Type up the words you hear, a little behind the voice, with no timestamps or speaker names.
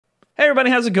Hey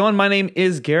everybody, how's it going? My name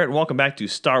is Garrett. Welcome back to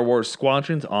Star Wars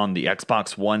Squadrons on the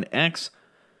Xbox One X.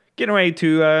 Getting ready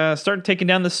to start taking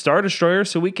down the Star Destroyer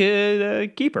so we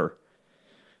could keep her.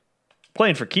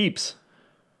 Playing for keeps.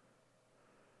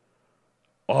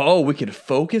 Oh, we could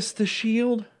focus the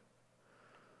shield?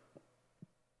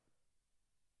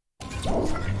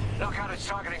 Knock out its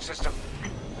targeting system.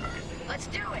 Let's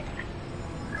do it.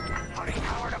 Putting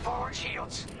power to forward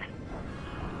shields.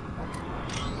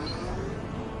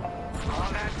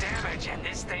 All that damage, and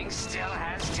this thing still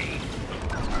has teeth.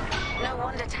 No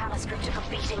wonder Talus Group took a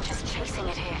beating just chasing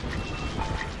it here.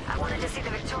 I wanted to see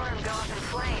the Victorium go up in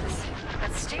flames,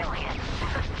 but stealing it,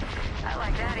 I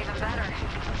like that even better.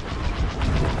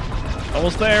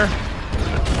 Almost there.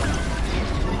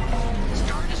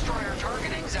 Star Destroyer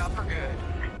targeting's out for good.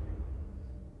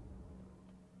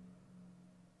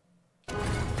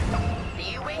 The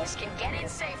U-Wings can get in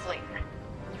safely.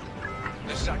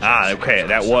 Ah, okay,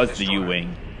 that was the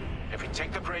U-Wing. If we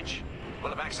take the bridge,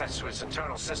 we'll have access to its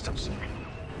internal systems.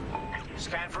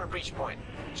 Scan for a breach point,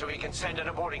 so we can send an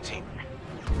aborting team.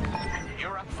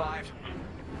 You're up, 5.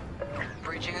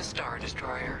 Breaching a Star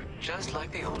Destroyer, just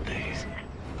like the old days.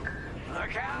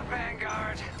 Look out,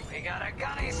 Vanguard. We got a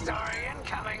gunny story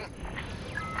incoming.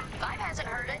 5 hasn't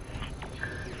heard it.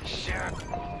 Sure.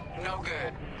 No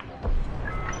good.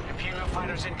 Imperial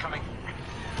fighters incoming.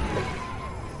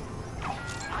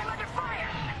 I'm under fire.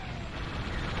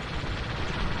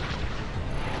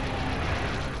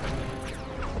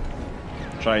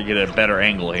 Try to get a better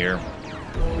angle here. I'm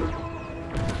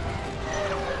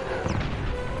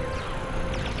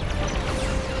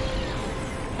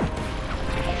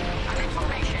in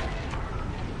formation.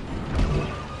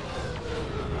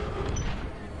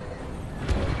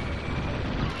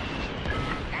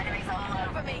 Enemies all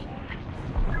over me.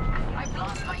 I've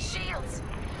lost my shields.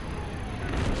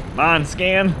 Come on,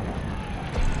 scan.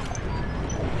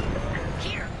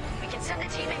 Here, we can send a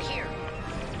team in here.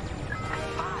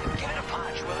 5, get a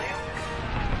punch, will you?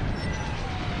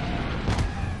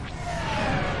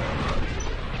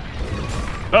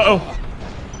 Uh-oh.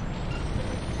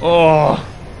 Oh.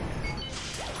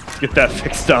 Get that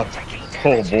fixed up.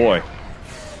 Oh, boy.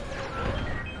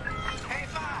 Hey,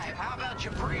 5, how about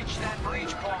you breach that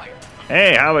breach point?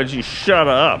 Hey, how about you shut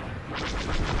up?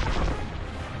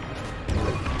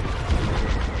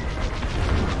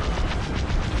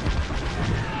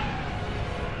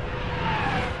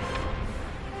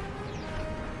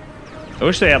 I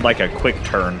wish they had like a quick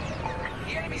turn.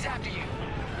 The enemy's after you.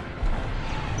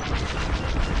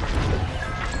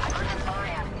 I'm under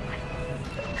fire.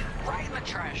 Right in the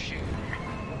trash chute.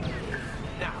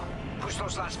 Now, push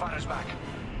those last fighters back.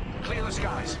 Clear the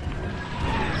skies.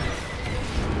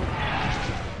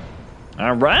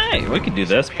 All right, we can do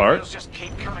this part. Imperials just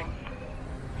keep coming.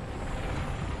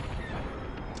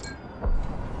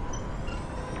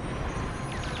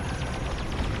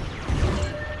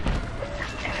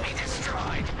 Enemy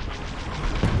destroyed.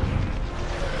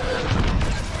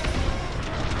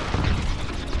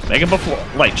 Make him a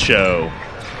light show.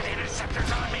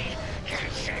 Interceptors on me.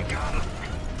 Can't shake them.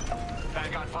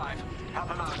 Vanguard 5, help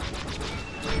him out.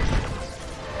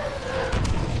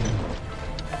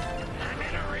 I'm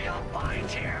in a real bind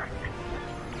here.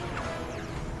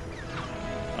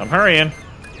 I'm hurrying.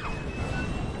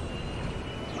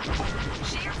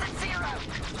 Shields at 0.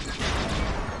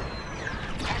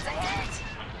 As a hit.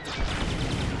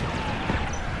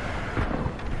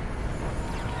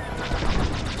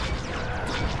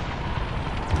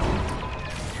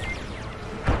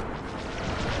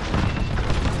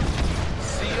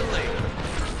 See you later.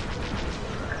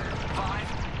 5,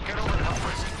 get over and help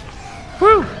first.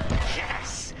 Woo!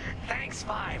 Yes! Thanks,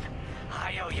 5.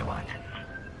 I owe you one.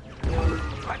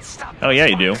 Let's stop. Oh, yeah,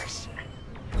 you do.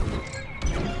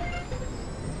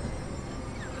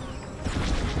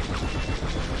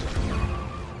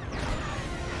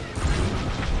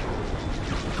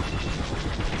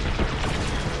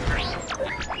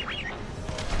 fighters.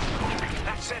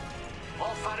 That's it.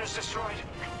 All fighters destroyed.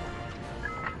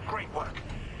 Great work.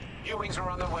 U-Wings are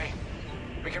on their way.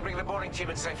 We can bring the boarding team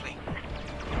in safely.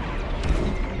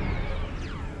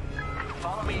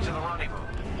 Follow me to the rendezvous.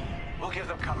 We'll give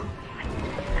them cover.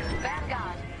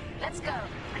 Vanguard, let's go.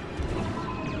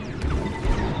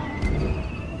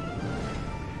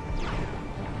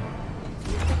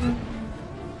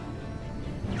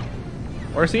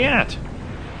 Where's he at?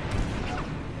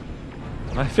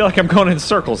 I feel like I'm going in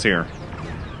circles here.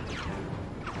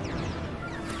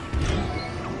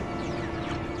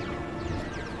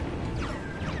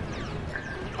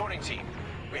 Boarding team,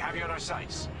 we have you on our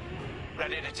sights.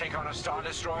 Ready to take on a Star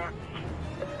Destroyer?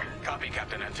 Copy,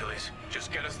 Captain Antilles.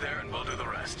 Just get us there and we'll do the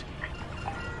rest.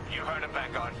 You heard him,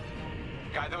 Vanguard.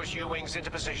 Guide those U-wings into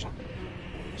position.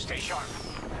 Stay sharp.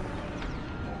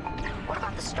 What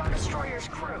about the Star Destroyer's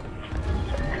crew?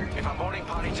 If our boarding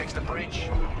party takes the bridge,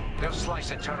 they'll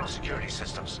slice internal security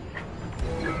systems.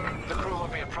 The crew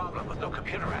won't be a problem with no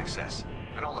computer access,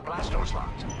 and all the blast doors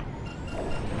locked.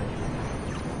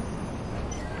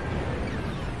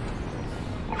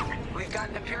 We've got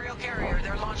an Imperial carrier.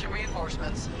 They're launching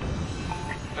reinforcements.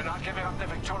 They're not giving up the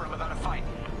Victoria without a fight.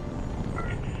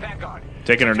 Vanguard.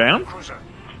 Taking her down? Cruiser.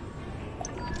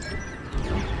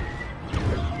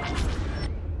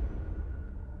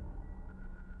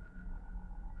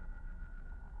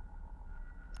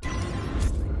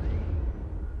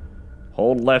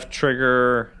 Hold left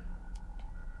trigger.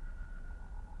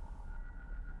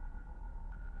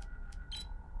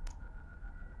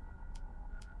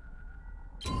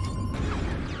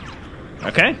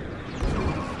 Okay.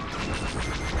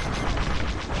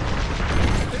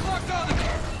 They locked on to me.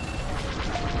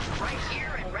 Right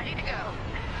here and ready to go.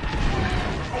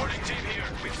 Boarding team here.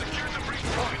 We've secured the breach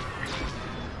point.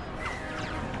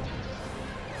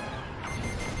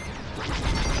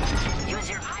 Use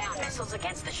your ion missiles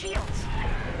against the shields.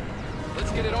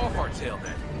 Let's get it off our tail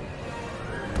then.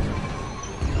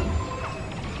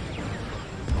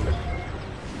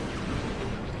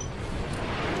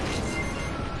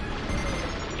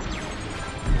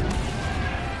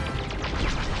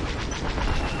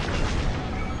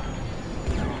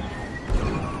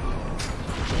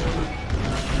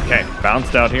 Okay,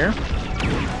 bounced out here.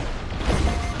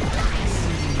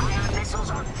 Ion missiles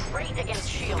are great against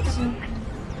shields.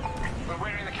 We're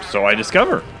wearing the So I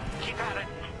discover. Keep at it.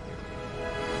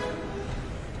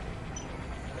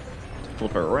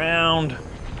 Flip it around.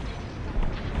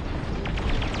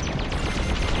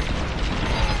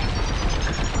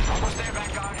 Almost there,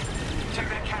 Vanguard. Take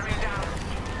that carrier down.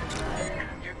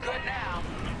 You're good now.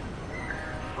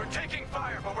 We're taking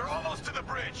fire, but we're almost to the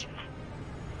bridge.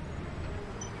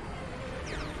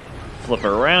 Flip it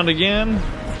around again.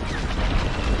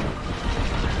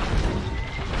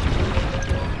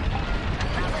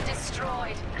 Another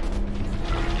destroyed.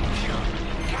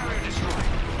 Carrier destroyed.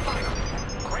 Fire.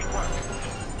 Great work.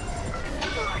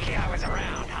 Lucky I was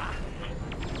around, huh?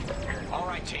 All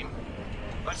right, team.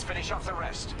 Let's finish off the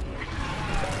rest.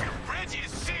 Bridge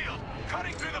is sealed.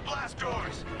 Cutting through the blast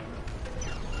doors.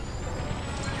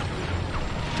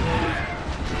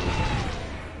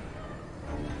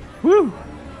 Woo!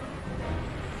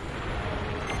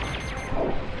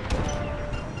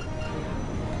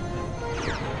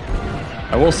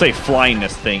 I will say flying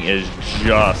this thing is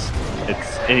just,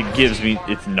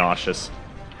 it's nauseous.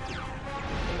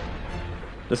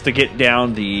 Just to get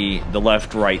down the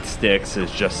left right sticks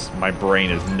is just, my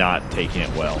brain is not taking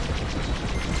it well.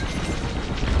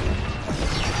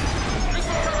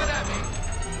 Missiles coming at me.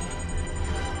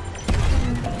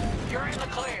 You're in the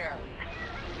clear.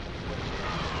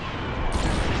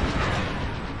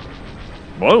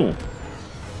 Whoa.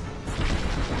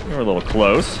 You're a little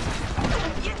close.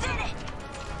 You did it!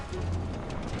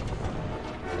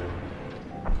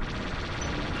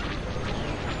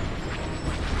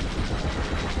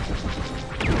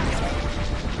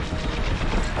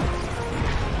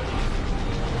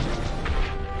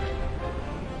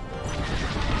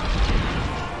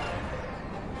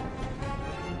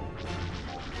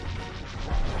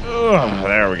 Ugh,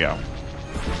 there we go.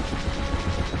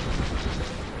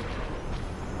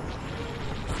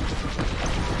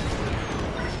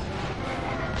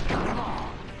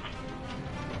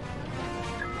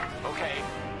 Okay.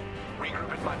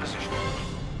 Regroup in my position.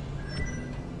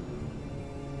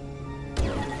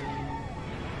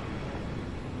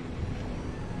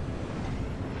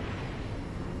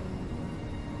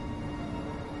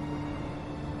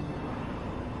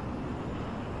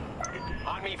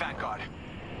 On me, Vanguard.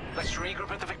 Let's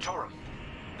regroup at the Victorum.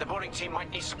 The boarding team might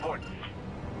need support.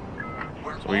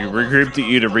 We regroup to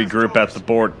you to regroup at the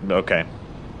board. Okay.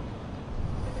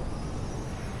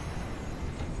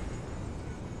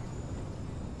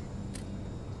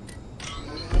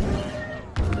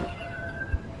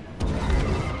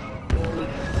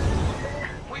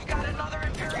 We've got another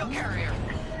Imperial carrier.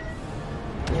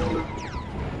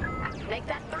 Make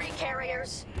that 3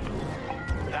 carriers.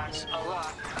 That's a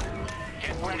lot.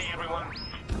 Get ready, everyone.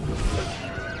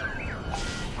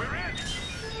 We're in.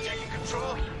 Taking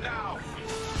control now.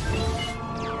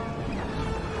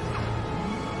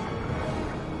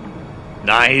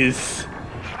 Nice.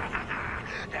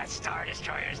 That Star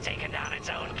Destroyer's taken down its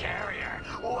own carrier.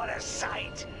 What a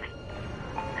sight.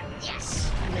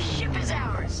 Yes! The ship is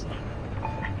ours!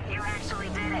 You actually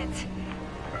did it.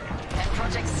 And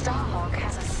Project Starhawk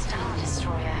has a Star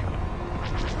Destroyer.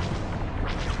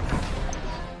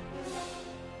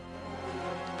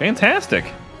 Fantastic.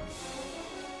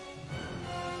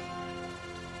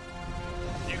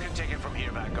 You can take it from here,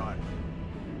 Vanguard.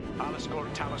 I'll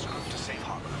escort Talos Group to safe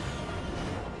harbor.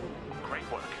 Great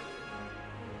work.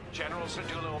 General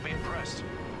Syndulla will be impressed.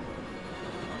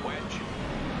 Wedge,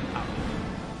 out.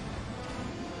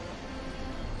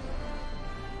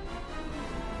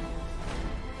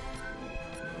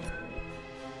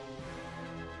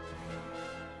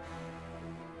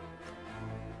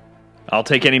 I'll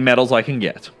take any medals I can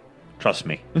get. Trust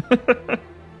me. Now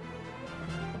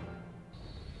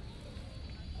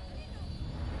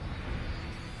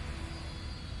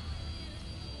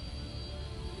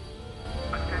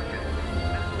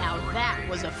that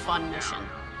was a fun mission.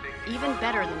 Even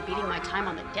better than beating my time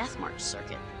on the Death March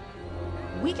circuit.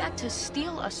 We got to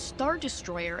steal a Star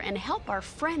Destroyer and help our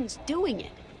friends doing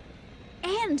it.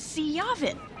 And see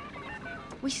Yavin.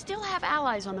 We still have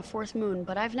allies on the Fourth Moon,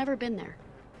 but I've never been there.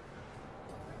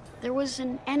 There was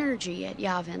an energy at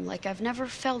Yavin like I've never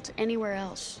felt anywhere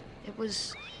else. It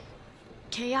was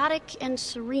chaotic and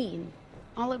serene,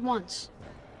 all at once.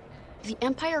 The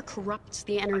Empire corrupts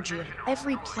the energy of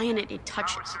every planet it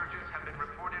touches.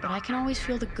 But I can always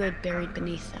feel the good buried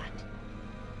beneath that.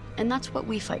 And that's what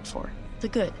we fight for, the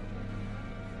good.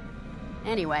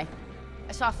 Anyway,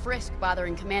 I saw Frisk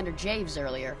bothering Commander Javes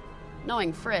earlier.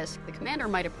 Knowing Frisk, the commander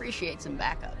might appreciate some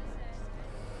backup.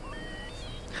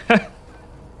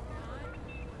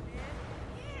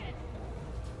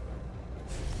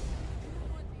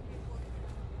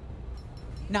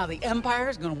 Now the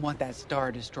Empire's gonna want that Star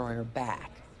Destroyer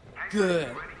back.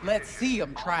 Good. Let's see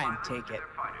them try and take it.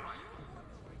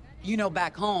 You know,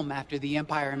 back home, after the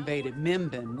Empire invaded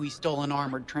Mimbin, we stole an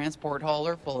armored transport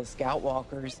hauler full of scout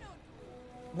walkers.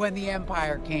 When the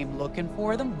Empire came looking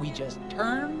for them, we just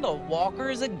turned the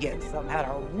walkers against them, had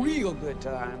a real good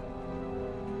time.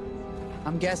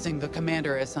 I'm guessing the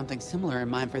commander has something similar in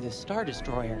mind for this Star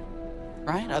Destroyer,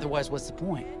 right? Otherwise, what's the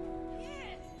point?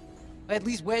 At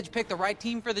least Wedge picked the right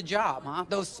team for the job, huh?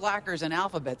 Those slackers in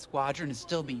Alphabet Squadron would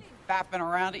still be fapping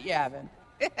around at Yavin.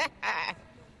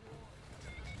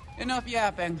 Enough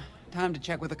yapping. Time to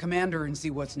check with the commander and see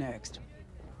what's next.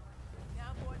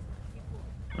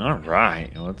 All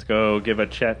right, let's go give a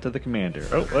chat to the commander.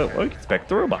 Oh, expect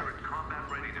the robot.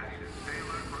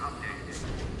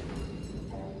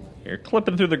 You're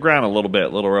clipping through the ground a little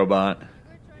bit, little robot.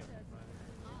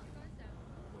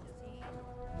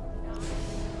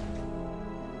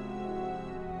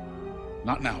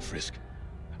 Not now, Frisk.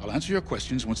 I'll answer your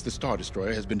questions once the Star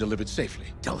Destroyer has been delivered safely.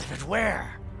 Delivered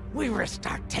where? We risked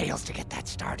our tails to get that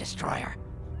Star Destroyer.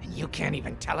 And you can't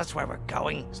even tell us where we're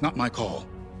going? It's not my call.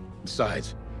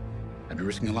 Besides, I'd be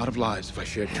risking a lot of lives if I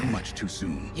shared too much too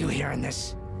soon. You hearing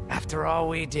this? After all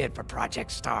we did for Project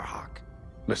Starhawk.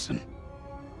 Listen,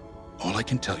 all I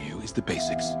can tell you is the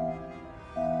basics.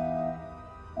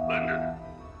 Linden,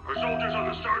 our soldiers on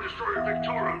the Star Destroyer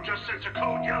Victorum just sent a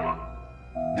code yellow.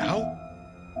 Now?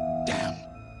 Damn.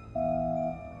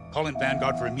 Call in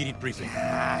Vanguard for immediate briefing.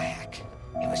 Ah, heck.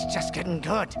 It was just getting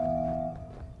good.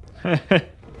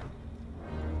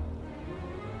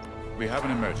 We have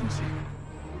an emergency.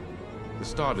 The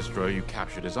Star Destroyer you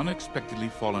captured has unexpectedly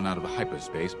fallen out of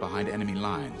hyperspace behind enemy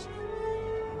lines.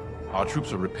 Our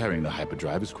troops are repairing the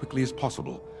hyperdrive as quickly as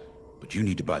possible, but you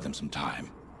need to buy them some time.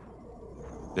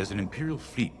 There's an Imperial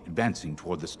fleet advancing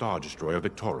toward the Star Destroyer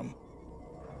Victorum.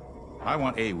 I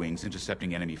want A-wings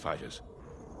intercepting enemy fighters.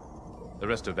 The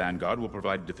rest of Vanguard will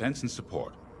provide defense and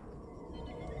support.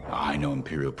 I know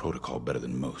Imperial protocol better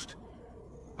than most.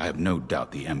 I have no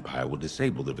doubt the Empire will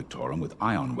disable the Victorum with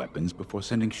ion weapons before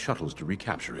sending shuttles to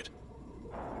recapture it.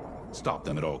 Stop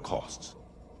them at all costs.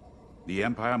 The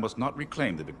Empire must not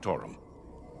reclaim the Victorum.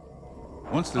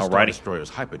 Once the Star Destroyer's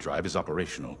hyperdrive is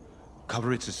operational,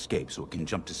 cover its escape so it can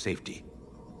jump to safety.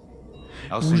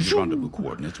 I'll send you rendezvous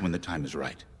coordinates when the time is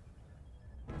right.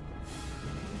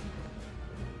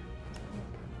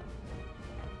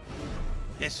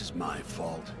 This is my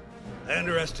fault. I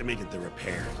underestimated the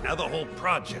repairs. Now the whole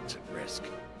project's at risk.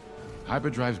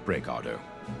 Hyperdrives break, Otto.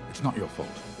 It's not your fault.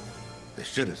 They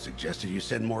should have suggested you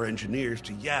send more engineers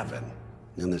to Yavin.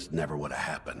 And this never would have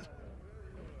happened.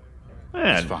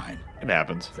 It's fine. It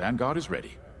happens. Vanguard is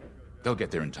ready. They'll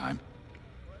get there in time.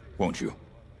 Won't you?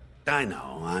 I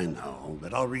know.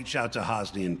 But I'll reach out to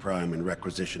Hosnian Prime and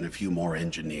requisition a few more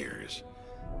engineers.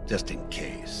 Just in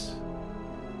case.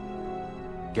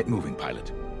 Get moving,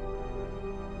 pilot.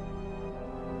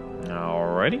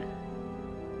 Alrighty.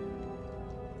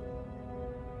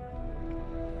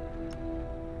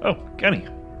 Oh, Gunny.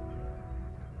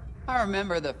 I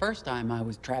remember the first time I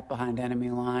was trapped behind enemy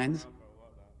lines.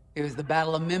 It was the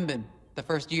Battle of Mimbin, the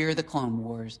first year of the Clone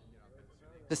Wars.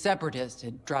 The Separatists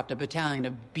had dropped a battalion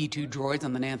of B-2 droids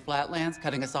on the Nan Flatlands,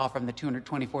 cutting us off from the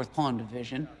 224th Clone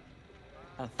Division.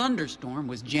 A thunderstorm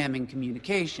was jamming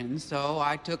communications, so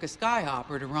I took a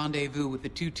skyhopper to rendezvous with the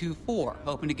 224,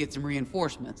 hoping to get some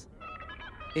reinforcements.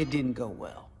 It didn't go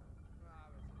well.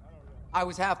 I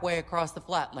was halfway across the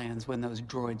Flatlands when those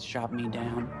droids shot me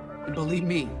down. And believe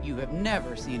me, you have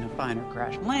never seen a finer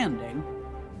crash landing.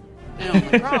 The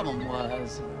only problem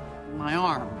was, my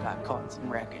arm got caught in some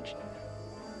wreckage.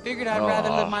 Figured I'd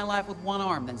rather live my life with one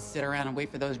arm than sit around and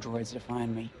wait for those droids to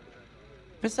find me.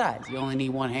 Besides, you only need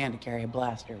one hand to carry a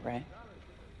blaster, right?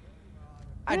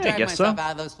 I dragged myself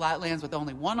out of those Flatlands with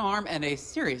only one arm and a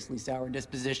seriously sour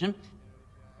disposition.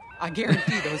 I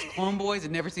guarantee those clone boys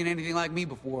had never seen anything like me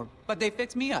before, but they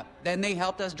fixed me up. Then they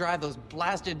helped us drive those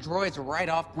blasted droids right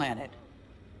off planet.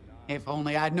 If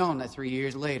only I'd known that 3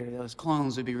 years later, those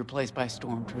clones would be replaced by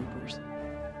stormtroopers.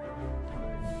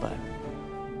 But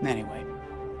anyway,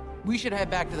 we should head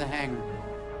back to the hangar.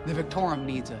 The Victorum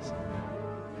needs us.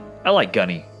 I like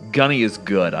Gunny. Gunny is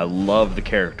good. I love the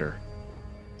character.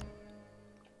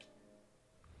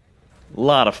 A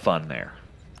lot of fun there.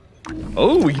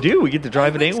 Oh, we do. We get to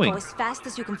drive an A-Wing. Go as fast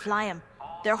as you can fly them.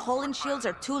 Their hull and shields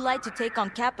are too light to take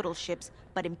on capital ships,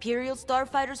 but Imperial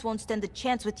starfighters won't stand a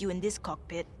chance with you in this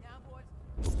cockpit.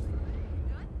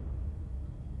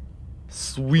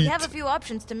 Sweet. We have a few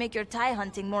options to make your TIE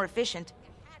hunting more efficient.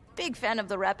 Big fan of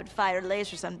the rapid-fire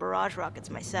lasers and barrage rockets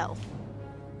myself.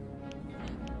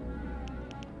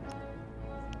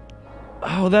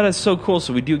 Oh, that is so cool.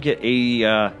 So we do get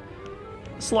a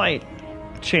slight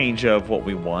change of what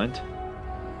we want.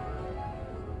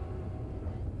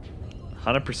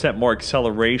 100% more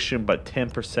acceleration, but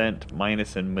 10%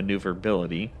 minus in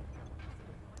maneuverability.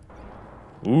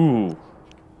 Ooh.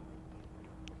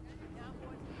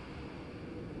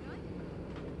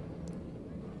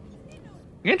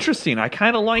 Interesting. I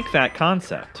kind of like that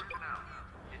concept.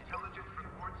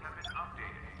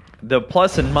 The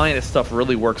plus and minus stuff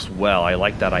really works well. I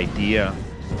like that idea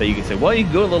that you can say, well, you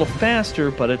can go a little faster,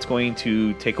 but it's going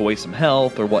to take away some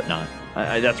health or whatnot.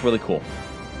 That's really cool.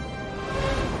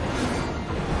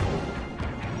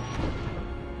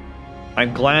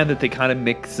 I'm glad that they kind of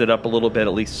mix it up a little bit,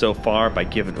 at least so far, by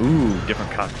giving,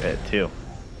 different cockpit, too.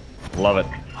 Love it.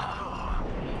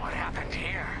 What happened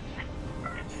here?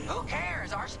 Who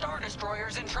cares? Our Star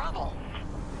Destroyer's in trouble.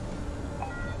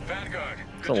 Vanguard,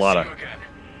 It's good a to lot see of... you again.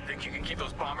 Think you can keep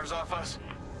those bombers off us?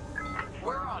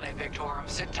 We're on it, Victorum.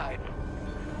 Sit tight.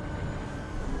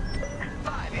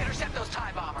 5, intercept those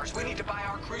TIE bombers. We need to buy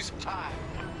our crew some time.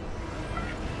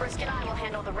 Brisket and I will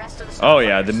handle the rest of the Oh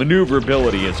yeah, the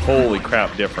maneuverability is holy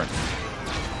crap different.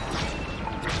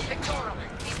 Victorum,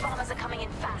 these bombers are coming in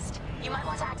fast. You might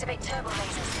want to activate turbo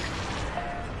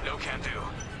lasers. No can do.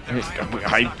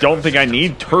 I don't think I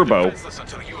need turbo.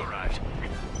 Until you arrived.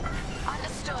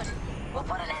 Understood. We'll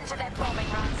put an end to their bombing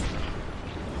runs.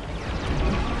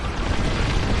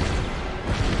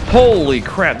 Holy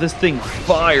crap, this thing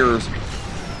fires.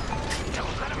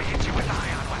 Don't let them hit you with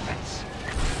ion weapons.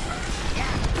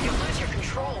 Yeah, you'll lose your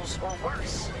controls, or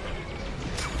worse.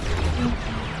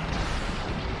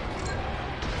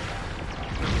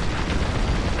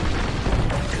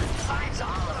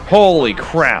 Holy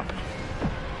crap.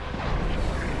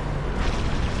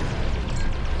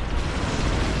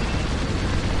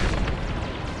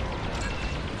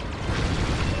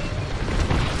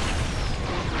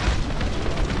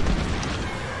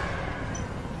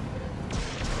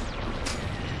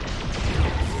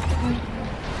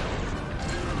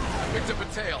 Picked up a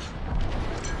tail.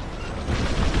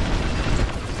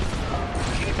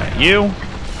 Got you.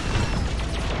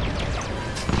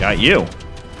 Got you.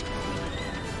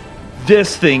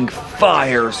 This thing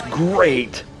fires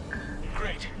great.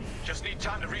 Great. Just need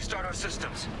time to restart our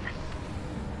systems.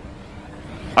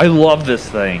 I love this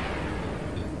thing.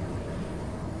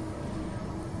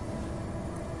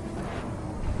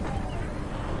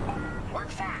 Work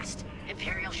fast.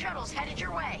 Imperial shuttles headed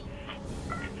your way.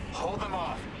 Hold them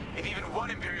off. If even one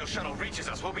Imperial shuttle reaches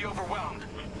us, we'll be overwhelmed.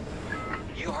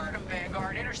 You heard them,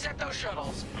 Vanguard. Intercept those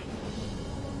shuttles.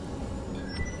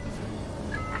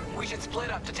 We should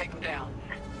split up to take them down.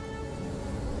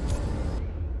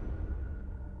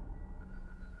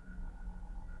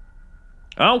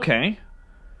 Okay.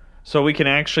 So we can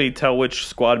actually tell which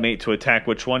squad mate to attack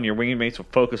which one. Your winged mates will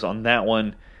focus on that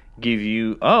one. Give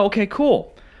you... Oh, okay,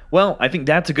 cool. Well, I think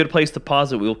that's a good place to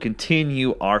pause it. We'll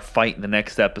continue our fight in the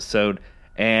next episode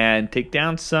and take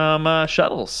down some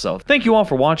shuttles. So thank you all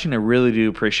for watching. I really do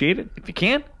appreciate it. If you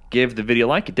can, give the video a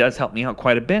like. It does help me out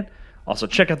quite a bit. Also,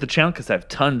 check out the channel because I have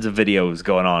tons of videos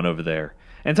going on over there.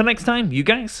 Until next time, you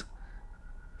guys,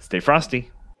 stay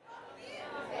frosty.